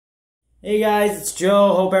Hey guys, it's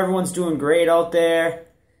Joe. Hope everyone's doing great out there.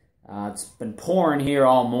 It's been pouring here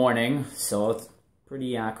all morning, so it's a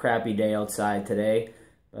pretty crappy day outside today.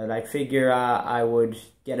 But I figure I would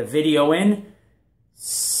get a video in.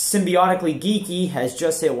 Symbiotically Geeky has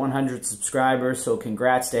just hit 100 subscribers, so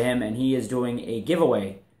congrats to him, and he is doing a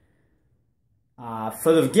giveaway.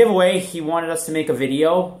 For the giveaway, he wanted us to make a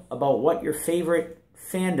video about what your favorite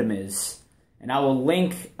fandom is. And I will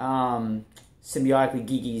link Symbiotically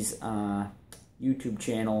Geeky's YouTube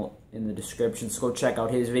channel in the description, so go check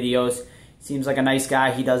out his videos. Seems like a nice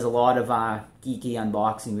guy. He does a lot of geeky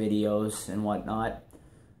unboxing videos and whatnot.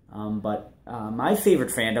 But my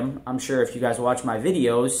favorite fandom, I'm sure if you guys watch my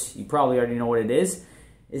videos, you probably already know what it is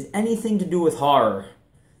anything to do with horror.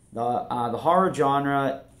 The horror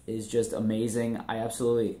genre is just amazing. I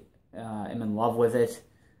absolutely am in love with it.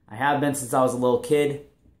 I have been since I was a little kid.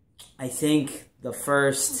 I think my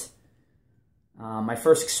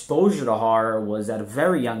first exposure to horror was at a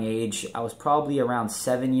very young age. I was probably around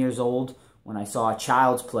 7 years old when I saw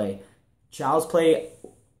Child's Play. Child's Play,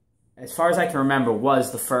 as far as I can remember,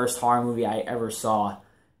 was the first horror movie I ever saw.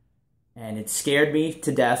 And it scared me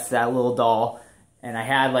to death, that little doll. And I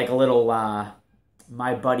had like a little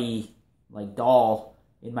My Buddy like doll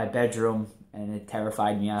in my bedroom, and it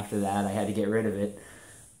terrified me after that. I had to get rid of it.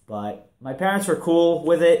 But my parents were cool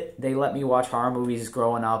with it. They let me watch horror movies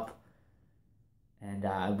growing up. And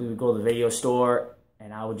we would go to the video store,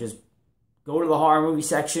 and I would just go to the horror movie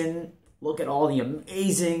section, look at all the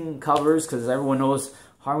amazing covers, because everyone knows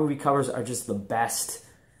horror movie covers are just the best.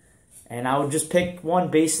 And I would just pick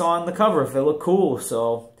one based on the cover if it looked cool.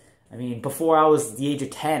 So, I mean, before I was the age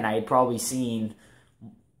of 10, I had probably seen,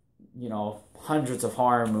 you know, hundreds of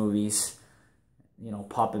horror movies. You know,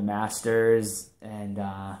 Puppet Masters and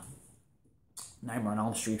Nightmare on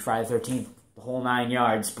Elm Street, Friday the 13th. The whole 9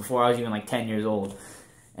 yards before I was even like 10 years old.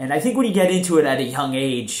 And I think when you get into it at a young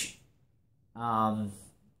age,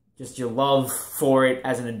 just your love for it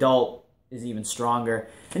as an adult is even stronger.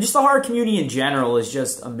 And just the horror community in general is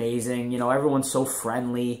just amazing. You know, everyone's so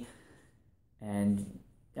friendly and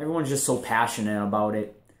everyone's just so passionate about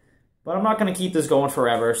it. But I'm not going to keep this going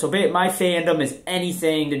forever. So my fandom is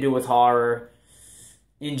anything to do with horror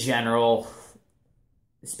in general,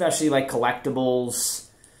 especially like collectibles,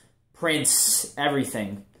 prints,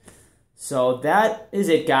 everything. So that is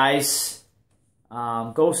it, guys.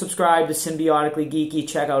 Go subscribe to Symbiotically Geeky.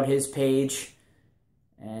 Check out his page.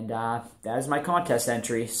 And that is my contest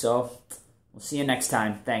entry. So we'll see you next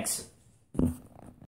time. Thanks.